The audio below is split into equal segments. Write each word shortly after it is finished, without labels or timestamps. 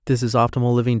This is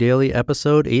Optimal Living Daily,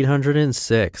 episode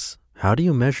 806. How do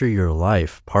you measure your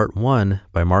life? Part 1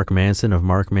 by Mark Manson of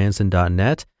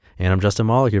markmanson.net. And I'm Justin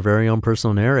Malik, your very own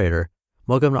personal narrator.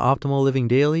 Welcome to Optimal Living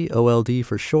Daily, OLD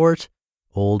for short,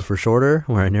 old for shorter,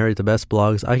 where I narrate the best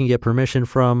blogs I can get permission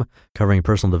from, covering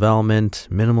personal development,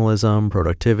 minimalism,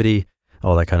 productivity,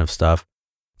 all that kind of stuff.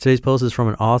 Today's post is from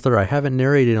an author I haven't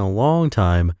narrated in a long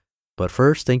time, but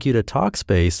first, thank you to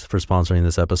Talkspace for sponsoring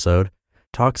this episode.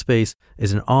 Talkspace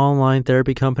is an online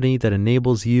therapy company that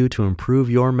enables you to improve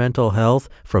your mental health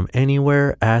from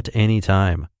anywhere at any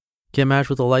time. Get matched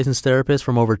with a licensed therapist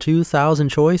from over 2,000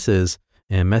 choices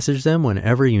and message them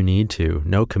whenever you need to.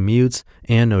 No commutes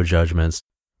and no judgments.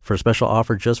 For a special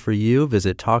offer just for you,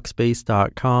 visit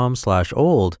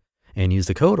Talkspace.com/old and use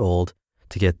the code OLD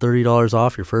to get $30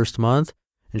 off your first month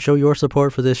and show your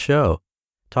support for this show.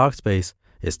 Talkspace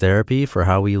is therapy for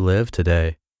how we live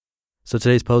today. So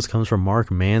today's post comes from Mark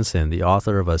Manson, the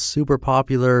author of a super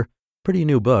popular, pretty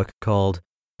new book called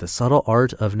The Subtle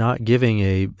Art of Not Giving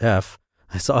a F.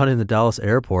 I saw it in the Dallas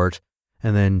airport,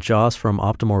 and then Joss from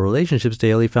Optimal Relationships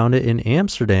Daily found it in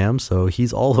Amsterdam, so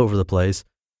he's all over the place.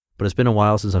 But it's been a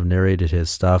while since I've narrated his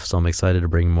stuff, so I'm excited to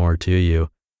bring more to you.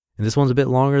 And this one's a bit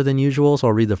longer than usual, so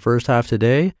I'll read the first half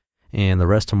today and the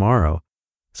rest tomorrow.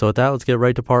 So with that, let's get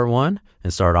right to part 1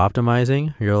 and start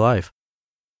optimizing your life.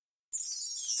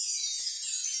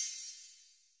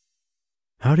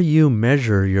 How do you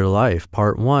measure your life?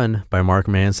 Part 1 by Mark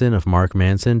Manson of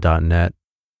markmanson.net.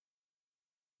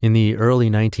 In the early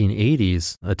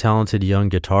 1980s, a talented young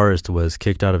guitarist was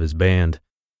kicked out of his band.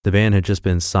 The band had just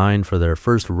been signed for their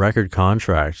first record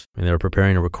contract, and they were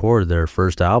preparing to record their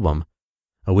first album.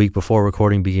 A week before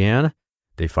recording began,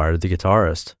 they fired the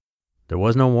guitarist. There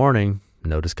was no warning,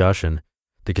 no discussion.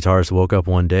 The guitarist woke up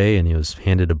one day and he was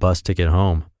handed a bus ticket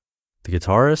home. The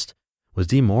guitarist was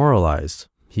demoralized.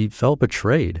 He felt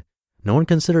betrayed. No one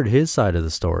considered his side of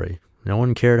the story. No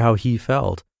one cared how he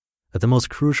felt. At the most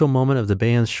crucial moment of the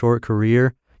band's short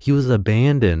career, he was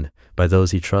abandoned by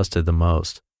those he trusted the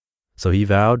most. So he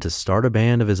vowed to start a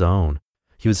band of his own.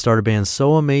 He would start a band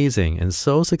so amazing and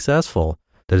so successful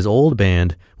that his old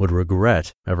band would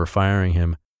regret ever firing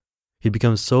him. He'd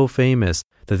become so famous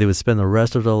that they would spend the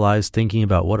rest of their lives thinking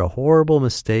about what a horrible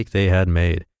mistake they had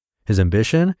made. His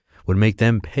ambition would make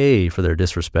them pay for their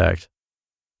disrespect.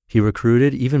 He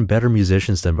recruited even better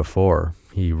musicians than before.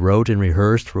 He wrote and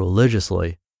rehearsed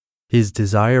religiously. His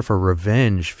desire for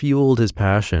revenge fueled his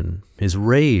passion. His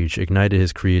rage ignited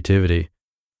his creativity.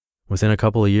 Within a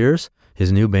couple of years,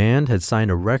 his new band had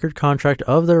signed a record contract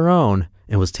of their own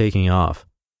and was taking off.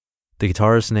 The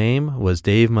guitarist's name was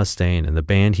Dave Mustaine, and the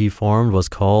band he formed was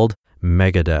called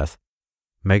Megadeth.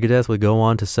 Megadeth would go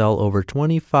on to sell over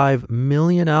 25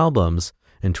 million albums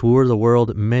and tour the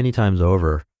world many times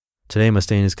over. Today,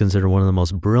 Mustaine is considered one of the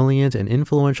most brilliant and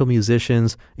influential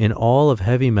musicians in all of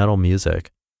heavy metal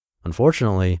music.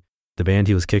 Unfortunately, the band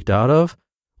he was kicked out of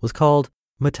was called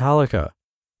Metallica.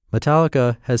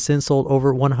 Metallica has since sold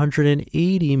over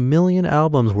 180 million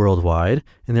albums worldwide,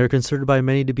 and they're considered by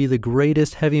many to be the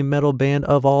greatest heavy metal band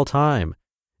of all time.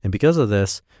 And because of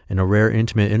this, in a rare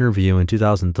intimate interview in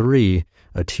 2003,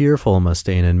 a tearful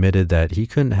Mustaine admitted that he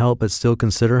couldn't help but still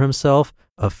consider himself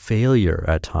a failure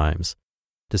at times.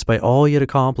 Despite all he had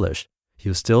accomplished, he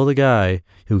was still the guy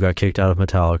who got kicked out of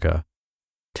Metallica.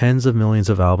 Tens of millions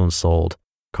of albums sold,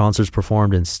 concerts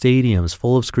performed in stadiums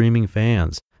full of screaming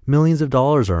fans, millions of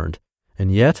dollars earned,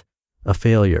 and yet a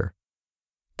failure.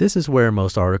 This is where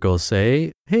most articles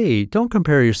say, hey, don't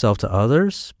compare yourself to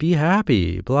others, be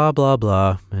happy, blah, blah,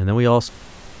 blah. And then we all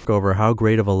go over how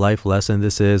great of a life lesson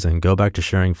this is and go back to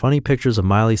sharing funny pictures of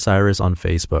Miley Cyrus on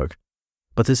Facebook.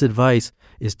 But this advice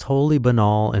is totally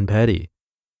banal and petty.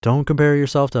 Don't compare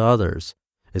yourself to others.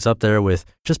 It's up there with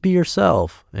just be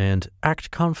yourself and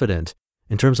act confident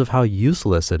in terms of how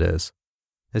useless it is.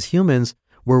 As humans,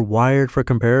 we're wired for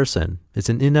comparison. It's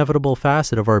an inevitable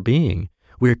facet of our being.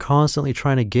 We're constantly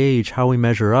trying to gauge how we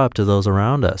measure up to those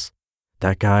around us.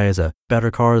 That guy has a better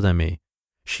car than me.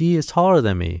 She is taller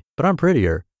than me, but I'm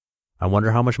prettier. I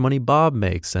wonder how much money Bob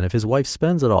makes and if his wife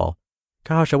spends it all.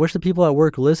 Gosh, I wish the people at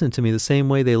work listened to me the same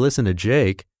way they listen to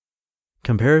Jake.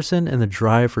 Comparison and the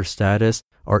drive for status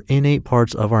are innate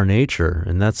parts of our nature,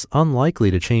 and that's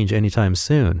unlikely to change anytime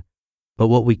soon. But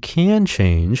what we can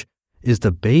change is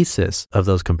the basis of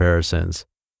those comparisons.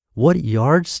 What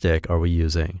yardstick are we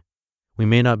using? We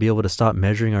may not be able to stop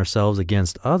measuring ourselves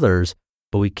against others,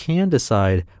 but we can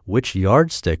decide which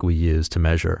yardstick we use to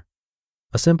measure.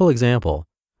 A simple example,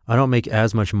 I don't make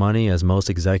as much money as most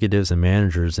executives and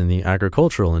managers in the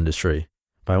agricultural industry.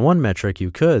 By one metric, you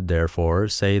could, therefore,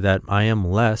 say that I am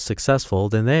less successful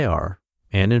than they are.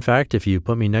 And in fact, if you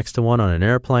put me next to one on an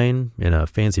airplane, in a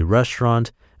fancy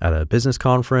restaurant, at a business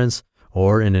conference,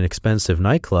 or in an expensive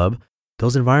nightclub,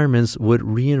 those environments would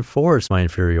reinforce my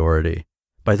inferiority.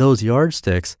 By those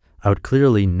yardsticks, I would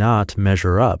clearly not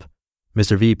measure up.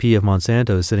 Mr. VP of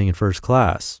Monsanto is sitting in first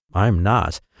class. I'm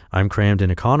not. I'm crammed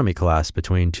in economy class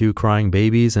between 2 crying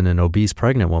babies and an obese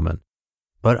pregnant woman.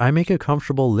 But I make a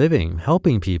comfortable living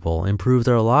helping people improve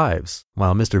their lives,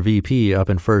 while Mr. VP up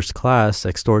in first class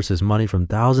extorts his money from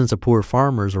thousands of poor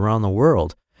farmers around the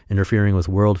world, interfering with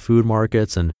world food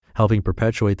markets and helping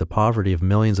perpetuate the poverty of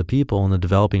millions of people in the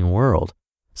developing world.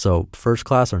 So first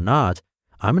class or not,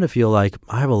 I'm going to feel like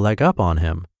I have a leg up on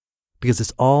him, because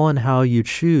it's all in how you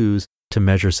choose to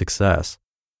measure success.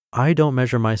 I don't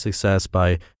measure my success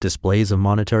by displays of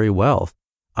monetary wealth.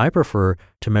 I prefer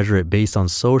to measure it based on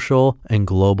social and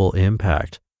global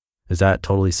impact. Is that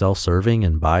totally self-serving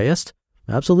and biased?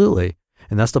 Absolutely.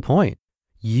 And that's the point.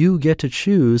 You get to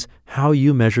choose how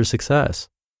you measure success.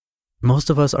 Most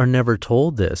of us are never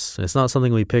told this. It's not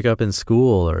something we pick up in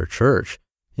school or church.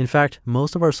 In fact,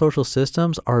 most of our social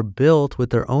systems are built with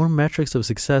their own metrics of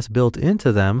success built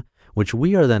into them, which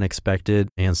we are then expected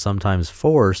and sometimes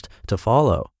forced to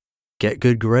follow. Get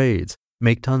good grades,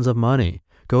 make tons of money,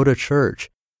 go to church,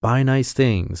 buy nice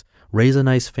things, raise a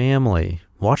nice family,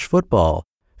 watch football,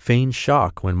 feign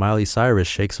shock when Miley Cyrus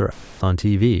shakes her ass on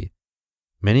TV.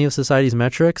 Many of society's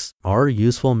metrics are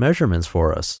useful measurements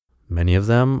for us. Many of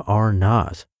them are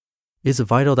not. It's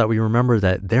vital that we remember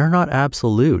that they're not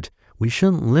absolute. We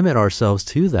shouldn't limit ourselves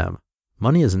to them.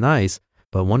 Money is nice,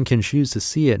 but one can choose to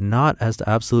see it not as the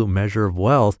absolute measure of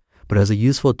wealth, but as a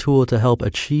useful tool to help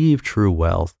achieve true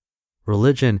wealth.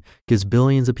 Religion gives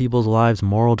billions of people's lives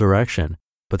moral direction,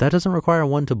 but that doesn't require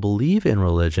one to believe in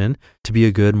religion to be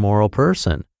a good moral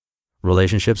person.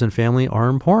 Relationships and family are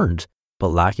important, but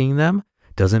lacking them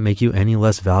doesn't make you any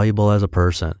less valuable as a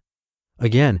person.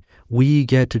 Again, we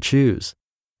get to choose.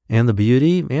 And the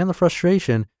beauty and the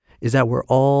frustration is that we're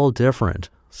all different,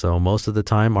 so most of the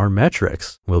time our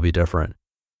metrics will be different.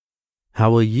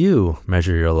 How will you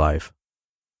measure your life?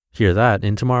 Hear that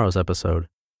in tomorrow's episode.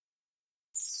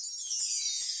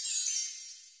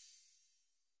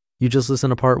 You just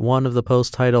listened to part 1 of the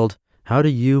post titled, How Do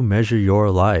You Measure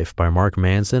Your Life by Mark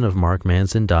Manson of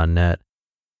markmanson.net.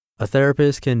 A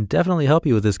therapist can definitely help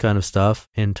you with this kind of stuff,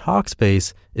 and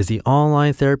Talkspace is the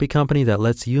online therapy company that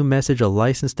lets you message a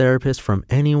licensed therapist from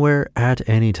anywhere at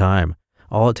any time.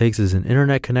 All it takes is an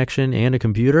internet connection and a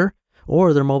computer,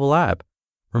 or their mobile app.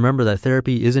 Remember that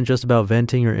therapy isn't just about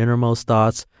venting your innermost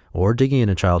thoughts or digging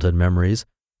into childhood memories.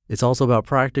 It's also about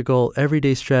practical,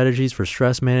 everyday strategies for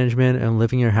stress management and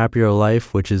living a happier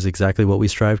life, which is exactly what we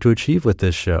strive to achieve with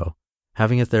this show.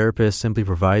 Having a therapist simply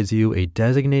provides you a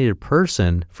designated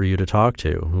person for you to talk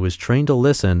to who is trained to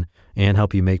listen and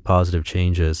help you make positive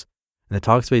changes. And the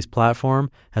Talkspace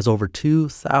platform has over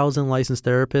 2,000 licensed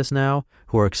therapists now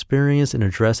who are experienced in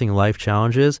addressing life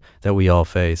challenges that we all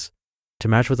face. To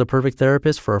match with the perfect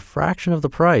therapist for a fraction of the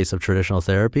price of traditional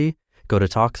therapy, go to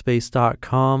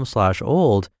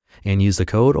Talkspace.com/old and use the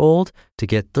code OLD to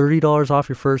get $30 off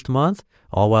your first month,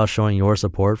 all while showing your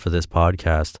support for this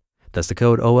podcast. That's the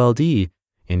code OLD,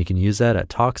 and you can use that at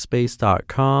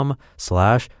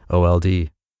Talkspace.com/OLD.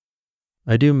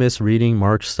 I do miss reading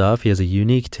Mark's stuff. He has a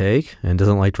unique take and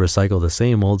doesn't like to recycle the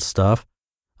same old stuff.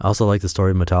 I also like the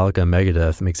story of Metallica and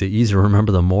Megadeth. It makes it easier to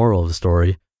remember the moral of the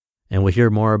story. And we'll hear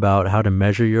more about how to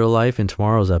measure your life in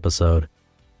tomorrow's episode.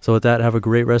 So with that, have a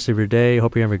great rest of your day.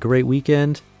 Hope you have a great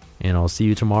weekend. And I'll see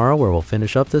you tomorrow where we'll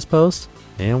finish up this post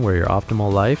and where your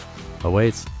optimal life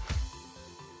awaits.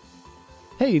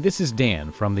 Hey, this is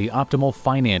Dan from the Optimal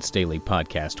Finance Daily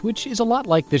podcast, which is a lot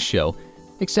like this show,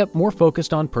 except more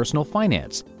focused on personal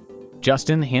finance.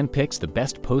 Justin handpicks the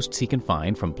best posts he can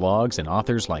find from blogs and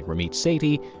authors like Ramit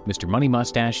Sethi, Mr. Money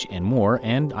Mustache, and more,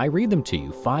 and I read them to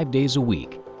you 5 days a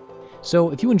week.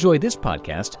 So if you enjoy this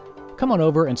podcast, come on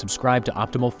over and subscribe to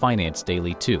Optimal Finance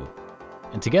Daily too.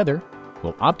 And together,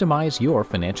 we'll optimize your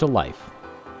financial life.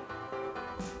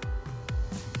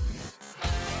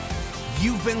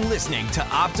 You've been listening to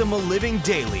Optimal Living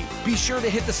Daily. Be sure to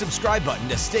hit the subscribe button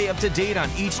to stay up to date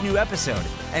on each new episode,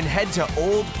 and head to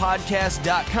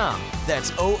oldpodcast.com.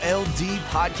 That's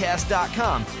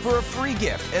OLDpodcast.com for a free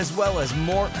gift, as well as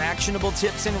more actionable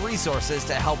tips and resources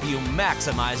to help you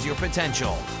maximize your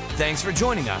potential. Thanks for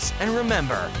joining us, and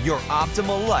remember, your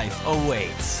optimal life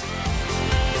awaits.